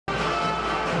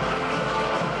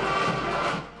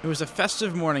It was a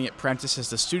festive morning at Prentice as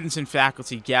the students and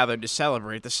faculty gathered to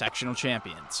celebrate the sectional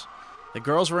champions. The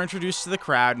girls were introduced to the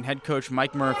crowd, and head coach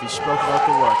Mike Murphy spoke about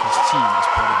the work his team has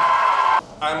put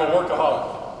in. I'm a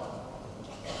workaholic,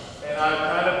 and I've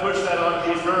kind of pushed that on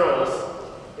these girls.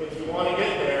 If you want to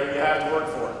get there, you have to work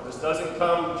for it. This doesn't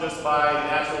come just by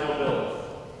natural ability,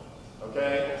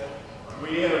 okay?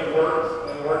 We have worked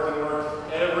and worked and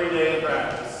worked every day in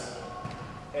practice,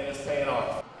 and it's paying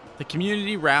off. The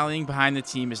community rallying behind the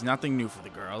team is nothing new for the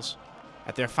girls.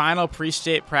 At their final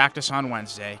pre-state practice on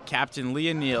Wednesday, Captain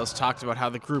Leah Niels talked about how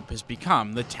the group has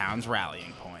become the town's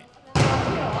rallying point.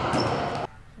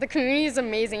 The community is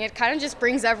amazing. It kind of just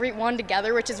brings everyone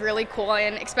together, which is really cool,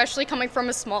 and especially coming from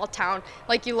a small town,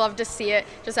 like you love to see it,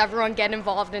 just everyone get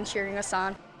involved in cheering us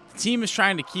on. The team is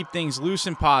trying to keep things loose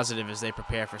and positive as they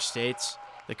prepare for states.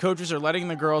 The coaches are letting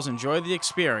the girls enjoy the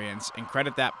experience and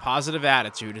credit that positive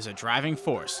attitude as a driving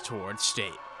force towards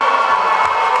state. And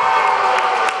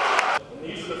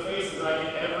these are the faces I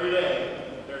get every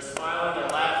day. They're smiling, they're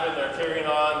laughing, they're carrying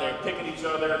on, they're picking each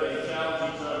other, they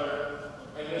challenge each other,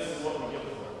 and this is what we get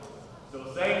for.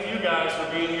 So thank you guys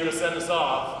for being here to send us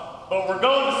off, but we're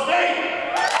going to state!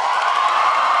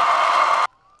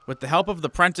 With the help of the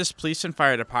Prentice Police and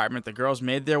Fire Department, the girls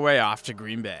made their way off to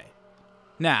Green Bay.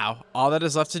 Now, all that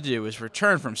is left to do is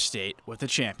return from state with a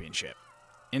championship.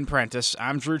 In Prentice,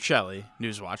 I'm Drew Celli,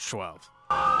 Newswatch 12.